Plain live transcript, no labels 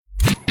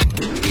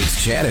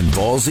Chad and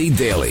Ballsy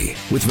Daily,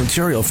 with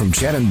material from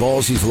Chad and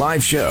Ballsy's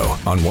live show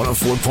on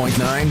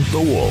 104.9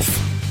 The Wolf.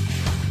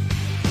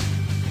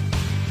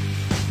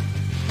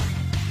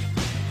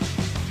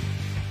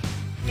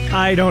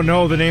 I don't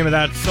know the name of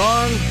that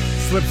song.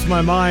 Slips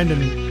my mind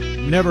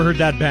and never heard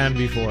that band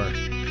before.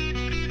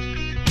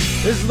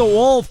 This is The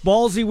Wolf.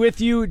 Ballsy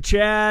with you.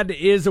 Chad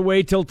is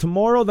away till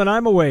tomorrow. Then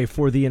I'm away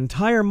for the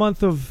entire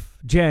month of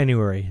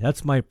January.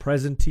 That's my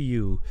present to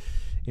you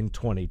in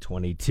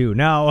 2022.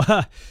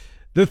 Now,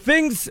 the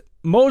things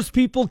most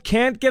people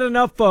can't get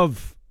enough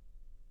of,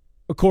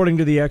 according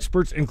to the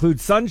experts, include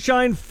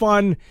sunshine,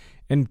 fun,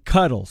 and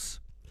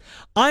cuddles.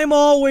 I'm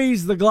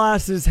always the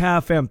glass is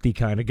half empty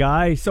kind of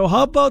guy. So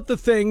how about the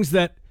things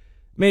that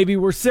maybe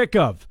we're sick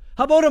of?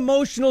 How about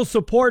emotional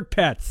support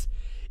pets?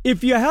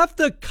 If you have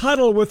to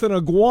cuddle with an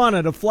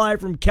iguana to fly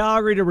from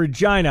Calgary to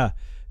Regina,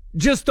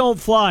 just don't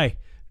fly.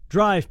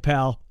 Drive,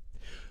 pal.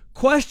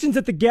 Questions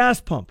at the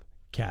gas pump.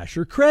 Cash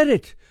or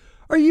credit?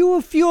 Are you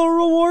a Fuel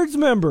Rewards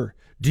member?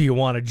 Do you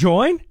want to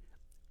join?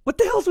 What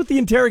the hell's with the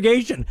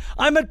interrogation?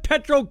 I'm at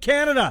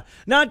Petro-Canada,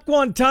 not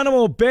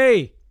Guantanamo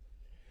Bay.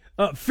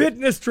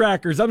 Fitness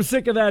trackers. I'm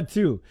sick of that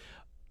too.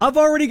 I've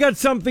already got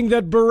something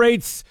that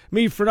berates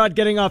me for not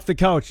getting off the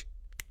couch.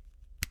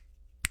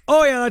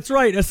 Oh yeah, that's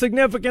right. A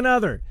significant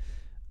other.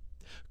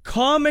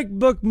 Comic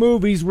book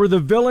movies where the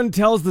villain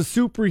tells the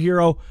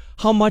superhero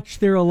how much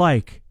they're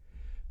alike.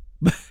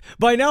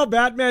 By now,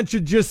 Batman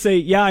should just say,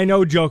 yeah, I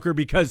know, Joker,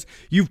 because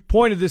you've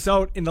pointed this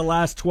out in the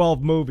last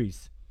 12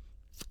 movies.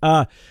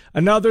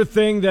 Another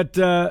thing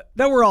that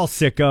we're all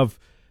sick of,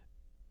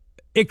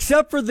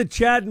 except for the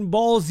Chad and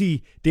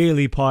Ballsy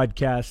Daily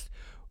podcast,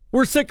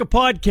 we're sick of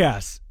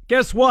podcasts.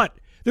 Guess what?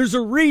 There's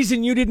a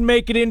reason you didn't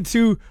make it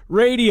into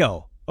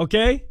radio,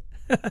 okay?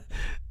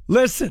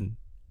 Listen,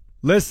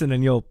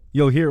 and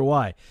you'll hear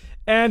why.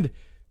 And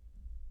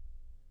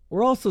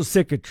we're also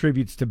sick of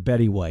tributes to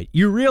Betty White.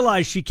 You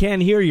realize she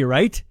can't hear you,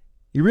 right?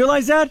 You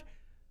realize that?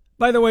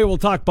 By the way, we'll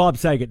talk Bob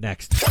Saget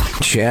next.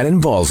 Chad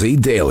and Ballsy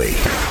Daily.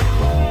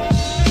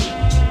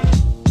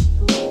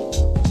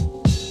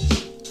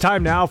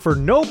 Time now for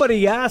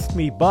Nobody Asked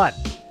Me But.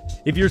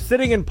 If you're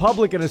sitting in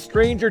public and a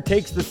stranger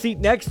takes the seat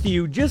next to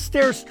you, just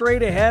stare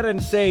straight ahead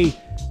and say,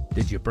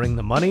 did you bring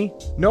the money?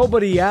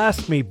 Nobody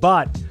asked me,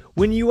 but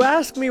when you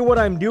ask me what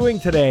I'm doing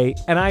today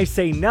and I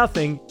say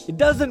nothing, it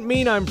doesn't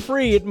mean I'm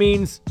free. It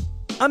means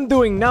I'm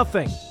doing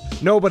nothing.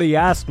 Nobody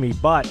asked me,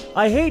 but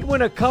I hate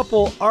when a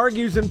couple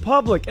argues in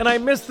public and I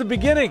miss the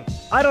beginning.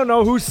 I don't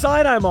know whose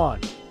side I'm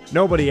on.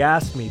 Nobody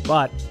asked me,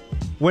 but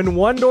when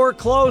one door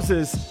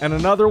closes and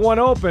another one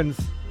opens,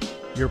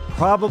 you're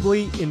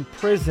probably in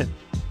prison.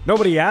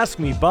 Nobody asked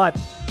me, but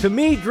to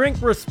me,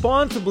 drink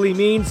responsibly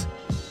means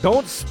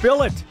don't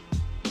spill it.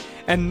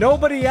 And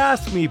nobody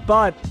asked me,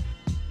 but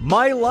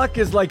my luck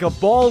is like a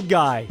bald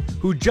guy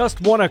who just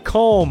won a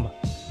comb.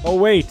 Oh,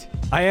 wait,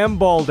 I am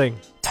balding.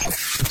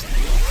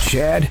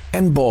 Chad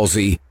and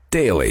Ballsy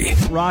Daily.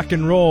 Rock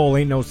and roll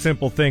ain't no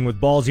simple thing with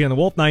Ballsy and the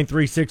Wolf.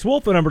 936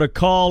 Wolf, the number to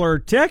call or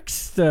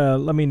text.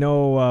 Let me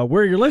know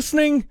where you're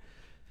listening,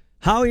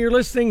 how you're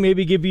listening,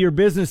 maybe give your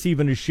business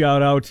even a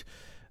shout out.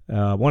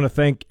 I want to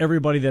thank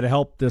everybody that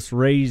helped us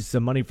raise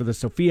some money for the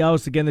Sophia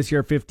House again this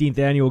year, 15th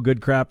annual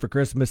Good Crap for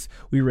Christmas.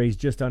 We raised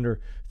just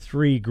under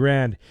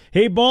 $3,000.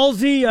 Hey,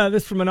 Ballsy,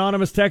 this from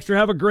anonymous texter.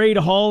 Have a great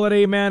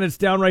holiday, man. It's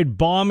downright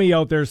balmy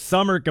out there,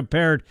 summer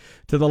compared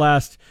to the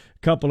last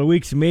couple of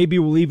weeks. Maybe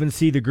we'll even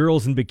see the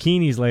girls in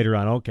bikinis later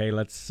on. Okay,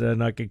 let's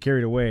not get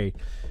carried away.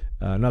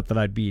 Not that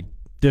I'd be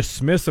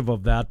dismissive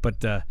of that,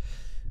 but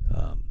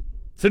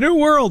it's a new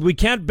world. We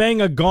can't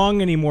bang a gong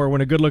anymore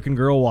when a good-looking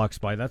girl walks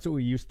by. That's what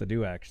we used to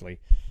do, actually,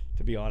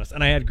 to be honest.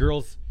 And I had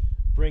girls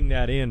bring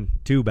that in,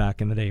 too,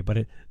 back in the day.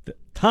 But the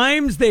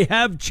times, they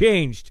have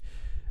changed,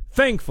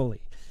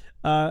 thankfully.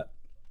 All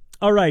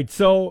right,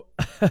 so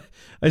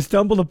I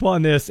stumbled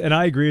upon this, and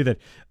I agree with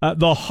it.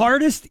 The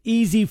hardest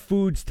easy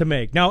foods to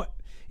make. Now,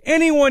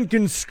 anyone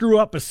can screw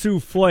up a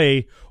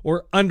souffle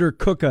or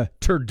undercook a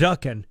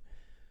turducken.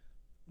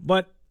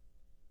 But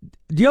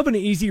do you have an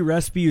easy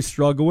recipe you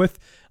struggle with?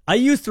 I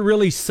used to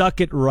really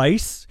suck at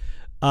rice.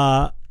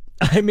 I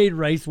made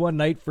rice one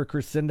night for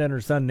Crescinda and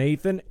her son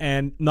Nathan,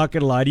 and not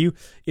going to lie to you,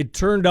 it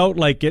turned out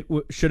like it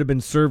should have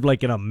been served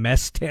like in a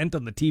mess tent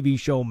on the TV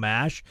show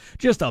MASH.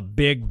 Just a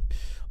big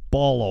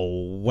ball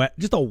of wet,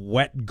 just a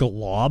wet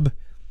glob.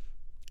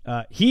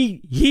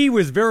 He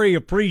was very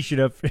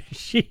appreciative.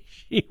 She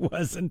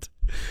wasn't.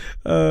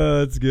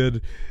 That's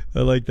good. I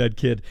like that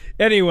kid.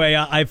 Anyway,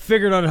 I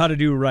figured out how to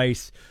do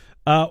rice.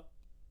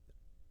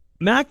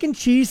 Mac and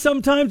cheese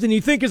sometimes, and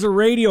you think as a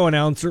radio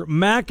announcer,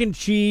 mac and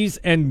cheese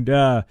and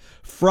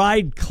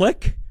fried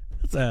click,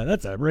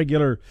 that's a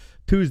regular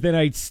Tuesday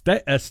night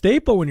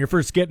staple when you're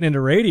first getting into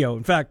radio.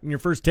 In fact, in your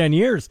first 10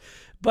 years.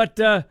 But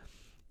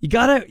you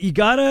gotta,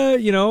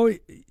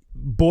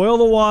 boil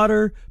the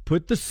water,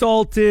 put the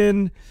salt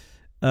in,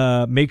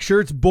 make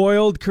sure it's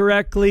boiled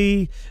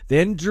correctly,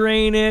 then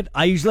drain it.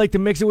 I usually like to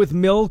mix it with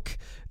milk,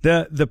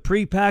 the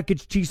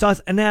prepackaged cheese sauce,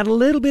 and add a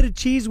little bit of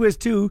Cheese Whiz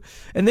too.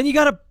 And then you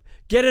gotta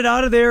get it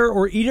out of there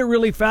or eat it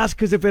really fast,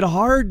 because if it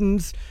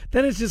hardens,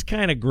 then it's just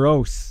kind of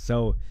gross.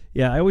 So,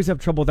 yeah, I always have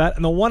trouble with that.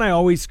 And the one I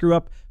always screw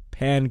up,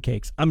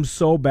 pancakes. I'm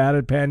so bad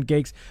at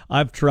pancakes.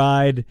 I've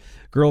tried.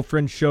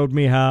 Girlfriend showed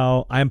me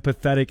how. I'm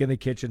pathetic in the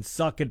kitchen.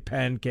 Suck at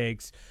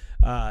pancakes.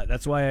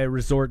 That's why I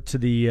resort to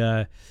the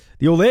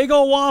old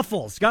Eggo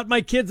waffles. Got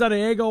my kids on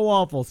Eggo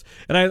waffles.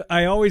 And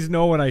I always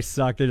know when I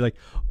suck. They're like,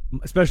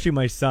 especially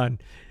my son.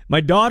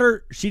 My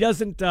daughter, she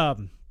doesn't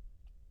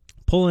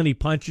pull any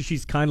punches.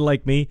 She's kind of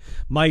like me.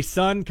 My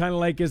son, kind of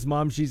like his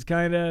mom. He's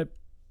kind of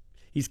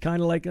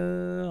like,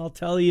 I'll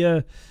tell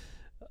you,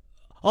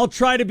 I'll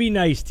try to be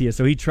nice to you.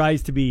 So he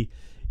tries to be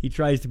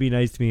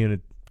nice to me when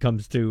it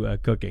comes to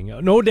cooking.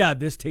 No, Dad,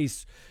 this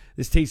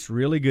tastes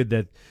really good.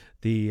 That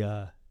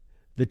the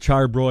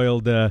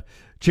charbroiled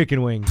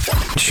chicken wings.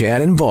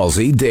 Chad and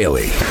Ballsy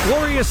Daily.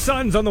 Glorious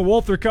Sons on the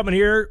Wolf. They're coming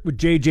here with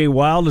J.J.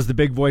 Wild as the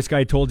big voice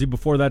guy I told you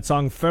before that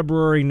song,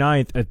 February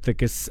 9th at the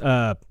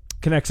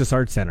Connexus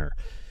Arts Center.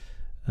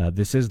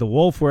 This is the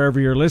Wolf, wherever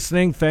you're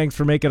listening. Thanks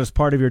for making us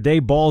part of your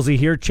day. Ballsy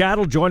here. Chad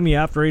will join me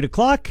after 8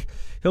 o'clock.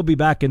 He'll be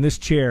back in this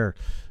chair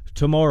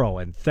tomorrow,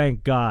 and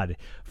thank God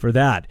for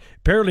that.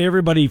 Apparently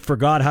everybody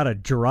forgot how to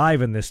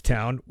drive in this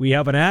town. We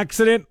have an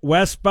accident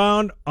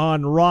westbound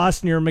on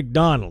Ross near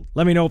McDonald.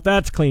 Let me know if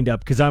that's cleaned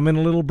up, because I'm in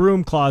a little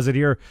broom closet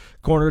here,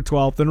 corner of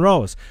 12th and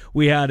Rose.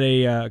 We had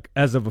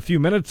as of a few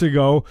minutes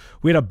ago,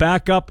 we had a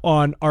backup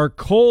on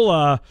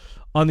Arcola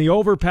on the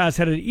overpass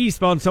headed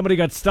eastbound. Somebody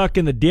got stuck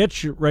in the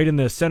ditch right in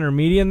the center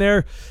median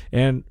there,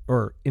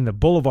 or in the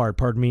boulevard,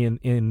 pardon me,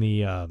 in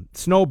the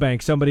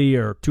snowbank. Somebody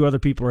or two other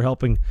people are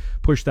helping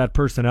push that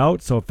person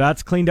out. So if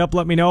that's cleaned up,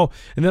 let me know.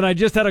 And then I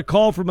just had a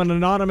call from an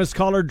anonymous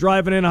caller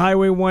driving in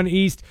Highway 1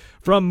 East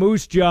from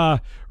Moose Jaw,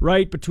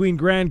 right between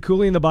Grand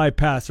Coulee and the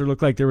bypass. It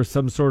looked like there was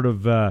some sort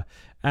of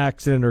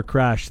accident or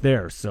crash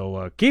there.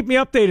 So keep me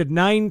updated.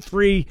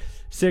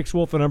 936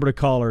 Wolf, the number to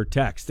call or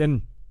text.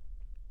 And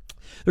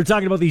they're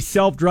talking about these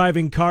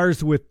self-driving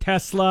cars with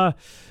Tesla.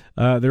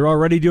 They're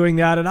already doing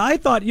that. And I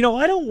thought,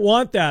 I don't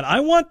want that.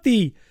 I want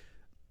the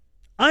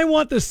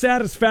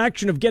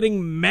satisfaction of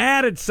getting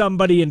mad at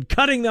somebody and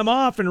cutting them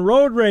off in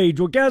road rage.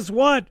 Well, guess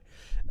what?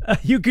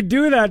 You could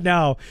do that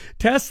now.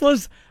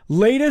 Tesla's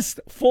latest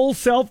full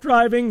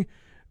self-driving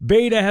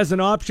beta has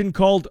an option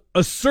called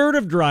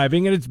assertive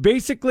driving, and it's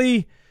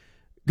basically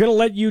going to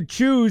let you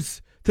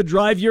choose to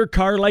drive your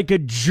car like a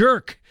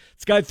jerk.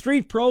 It's got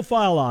 3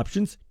 profile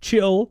options: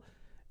 chill,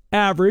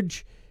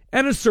 average,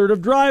 and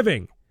assertive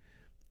driving.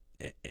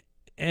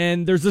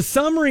 And there's a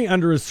summary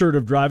under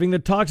assertive driving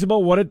that talks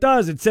about what it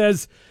does. It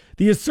says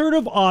the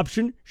assertive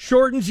option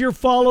shortens your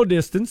follow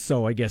distance,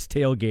 so I guess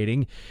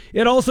tailgating.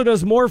 It also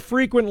does more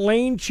frequent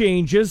lane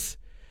changes,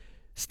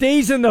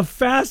 stays in the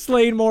fast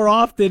lane more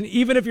often,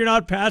 even if you're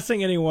not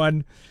passing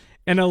anyone,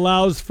 and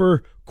allows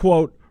for,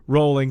 quote,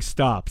 rolling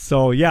stops.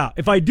 So yeah,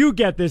 if I do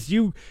get this,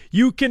 you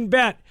can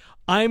bet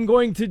I'm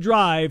going to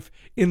drive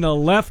in the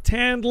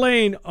left-hand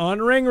lane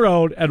on Ring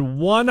Road at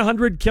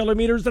 100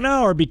 kilometers an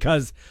hour,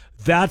 because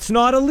that's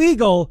not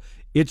illegal.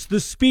 It's the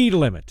speed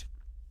limit.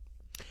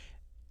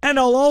 And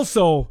I'll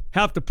also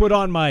have to put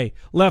on my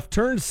left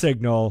turn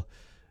signal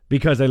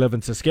because I live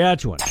in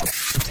Saskatchewan.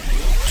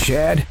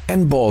 Chad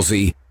and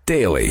Ballsy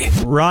Daily.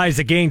 Rise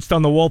Against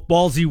on the Wolf.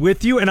 Ballsy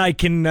with you, and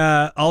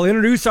I'll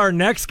introduce our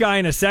next guy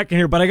in a second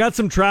here, but I got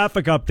some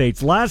traffic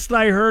updates. Last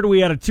I heard, we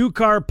had a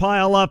 2-car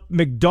pile up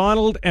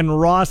McDonald and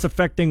Ross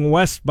affecting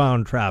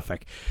westbound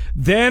traffic.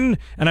 Then,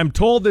 and I'm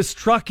told this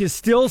truck is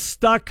still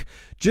stuck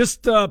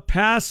just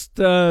past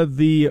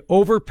the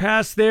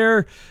overpass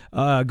there,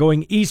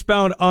 going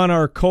eastbound on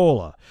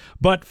Arcola.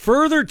 But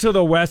further to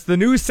the west, the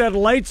new set of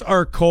lights,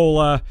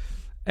 Arcola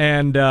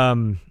and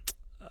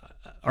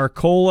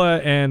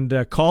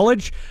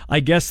College,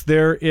 I guess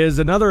there is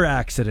another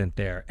accident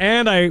there.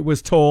 And I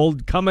was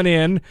told coming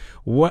in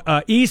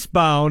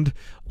eastbound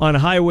on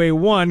Highway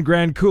 1,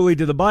 Grand Coulee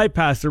to the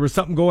bypass, there was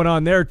something going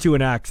on there too,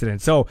 an accident.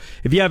 So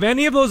if you have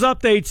any of those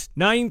updates,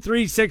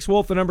 936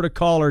 Wolf, the number to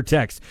call or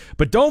text.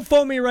 But don't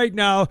phone me right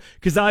now,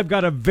 because I've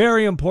got a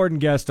very important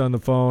guest on the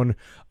phone,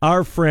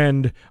 our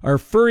friend, our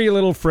furry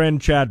little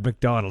friend, Chad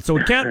McDonald. So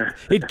it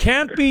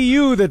can't be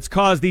you that's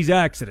caused these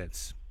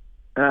accidents.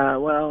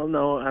 Well,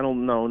 no, I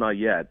don't know, not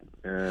yet.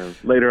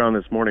 Later on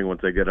this morning, once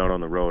I get out on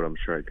the road, I'm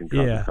sure I can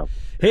talk a couple.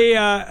 Hey,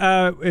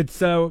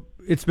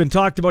 it's been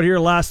talked about here the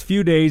last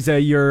few days.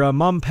 Your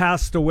mom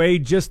passed away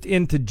just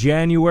into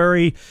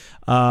January.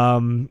 You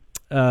know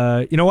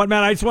what,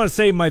 man? I just want to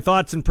say my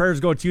thoughts and prayers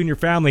go to you and your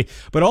family,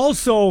 but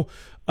also,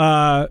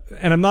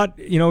 and I'm not,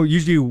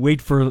 usually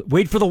wait for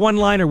the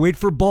one-liner, wait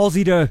for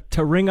Ballsy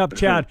to ring up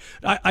Chad.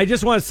 I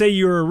just want to say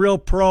you're a real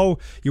pro.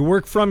 You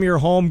work from your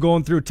home,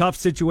 going through a tough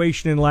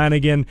situation in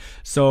Lanigan.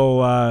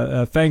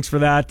 So thanks for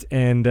that.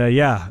 And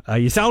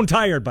you sound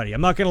tired, buddy. I'm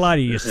not going to lie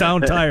to you. You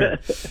sound tired.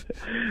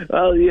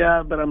 Well,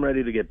 yeah, but I'm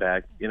ready to get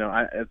back.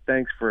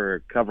 Thanks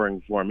for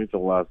covering for me for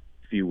the last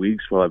few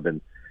weeks while I've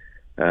been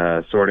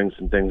sorting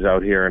some things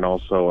out here. And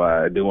also,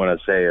 I do want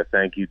to say a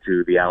thank you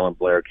to the Alan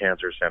Blair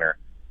Cancer Center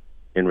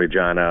in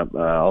Regina,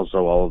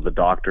 also all of the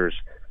doctors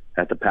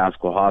at the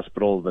Pascal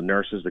Hospital, the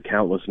nurses, the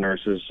countless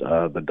nurses,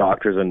 the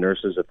doctors and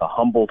nurses at the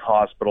Humboldt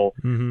Hospital,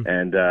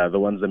 and the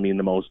ones that mean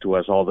the most to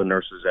us, all the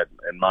nurses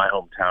in my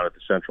hometown at the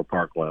Central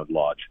Parkland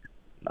Lodge.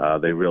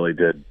 They really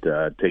did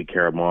take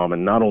care of Mom,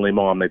 and not only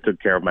Mom, they took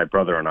care of my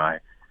brother and I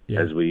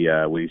as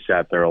we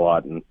sat there a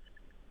lot, and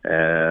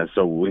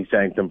so we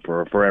thank them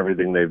for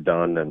everything they've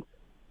done.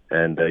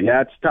 And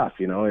it's tough,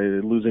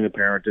 losing a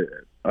parent.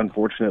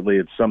 Unfortunately,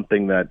 it's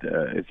something that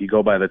if you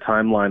go by the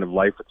timeline of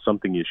life, it's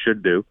something you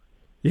should do.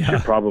 You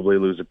should probably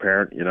lose a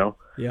parent,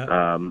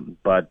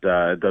 but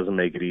it doesn't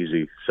make it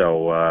easy.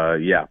 So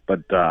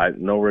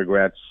no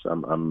regrets.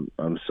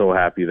 I'm so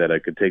happy that I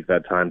could take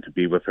that time to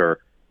be with her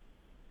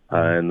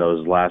in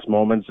those last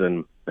moments.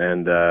 And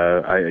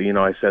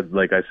I said,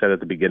 like I said at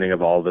the beginning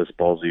of all this,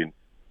 Ballsy,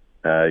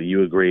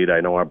 you agreed.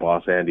 I know our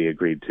boss Andy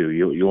agreed too.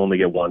 You only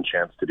get one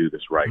chance to do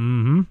this right.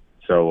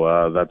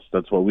 So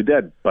that's what we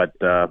did. But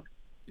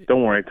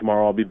don't worry,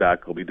 tomorrow I'll be back.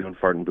 I'll be doing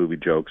fart and booby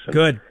jokes.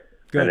 Good.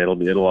 And it'll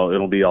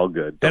be all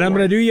good. And I'm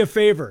going to do you a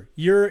favor.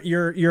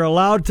 You're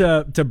allowed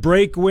to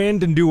break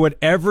wind and do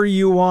whatever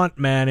you want,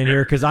 man, in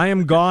here, because I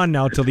am gone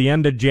now till the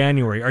end of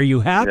January. Are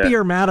you happy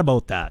or mad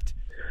about that?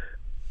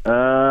 In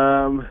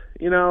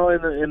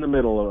the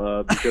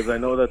middle, because I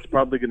know that's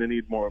probably going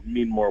to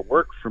mean more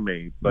work for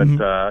me. But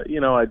I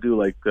do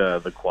like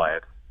the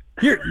quiet.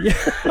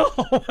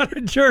 What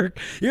a jerk.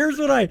 Here's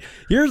what I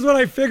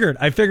figured.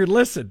 I figured,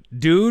 listen,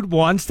 dude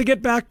wants to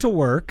get back to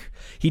work.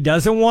 He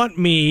doesn't want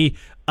me.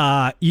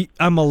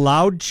 I'm a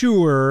loud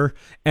chewer,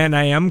 and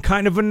I am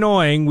kind of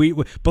annoying. We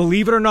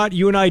believe it or not,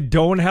 you and I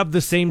don't have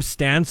the same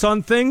stance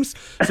on things,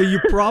 so you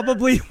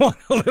probably want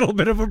a little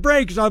bit of a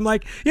break. So I'm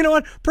like, you know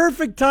what?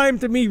 Perfect time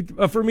for me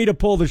to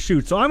pull the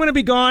chute. So I'm going to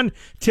be gone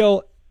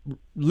till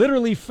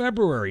literally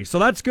February. So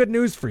that's good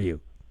news for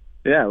you.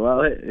 Yeah, well,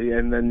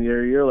 and then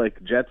you're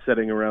like jet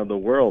setting around the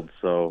world.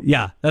 So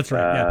yeah, that's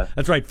right.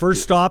 That's right.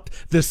 First stop,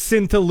 the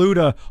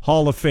Scintilluta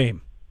Hall of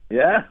Fame.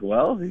 Yeah,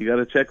 well, you got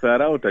to check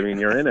that out. I mean,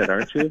 you're in it,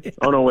 aren't you?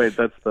 Oh no, wait,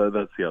 that's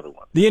the other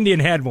one. The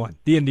Indian Head one.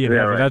 The Indian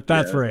Head. Right.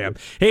 That's where I am.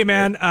 Hey,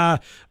 man,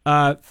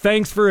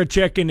 thanks for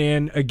checking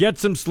in. Get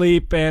some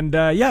sleep, and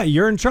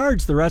you're in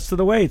charge the rest of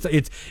the way.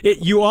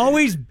 You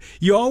always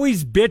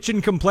bitch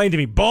and complain to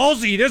me,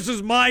 Ballsy. This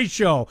is my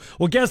show.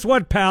 Well, guess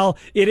what, pal?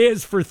 It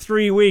is for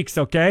 3 weeks.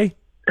 Okay.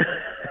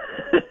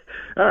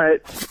 All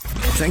right.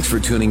 Thanks for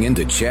tuning in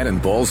to Chad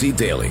and Ballsy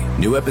Daily.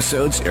 New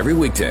episodes every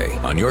weekday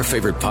on your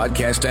favorite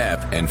podcast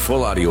app and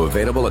full audio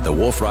available at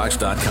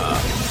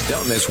thewolfrocks.com.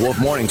 Don't miss Wolf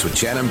Mornings with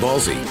Chad and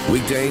Ballsy.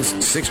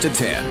 Weekdays 6 to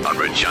 10 on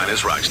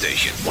Regina's Rock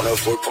Station.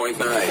 104.9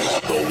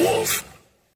 The Wolf.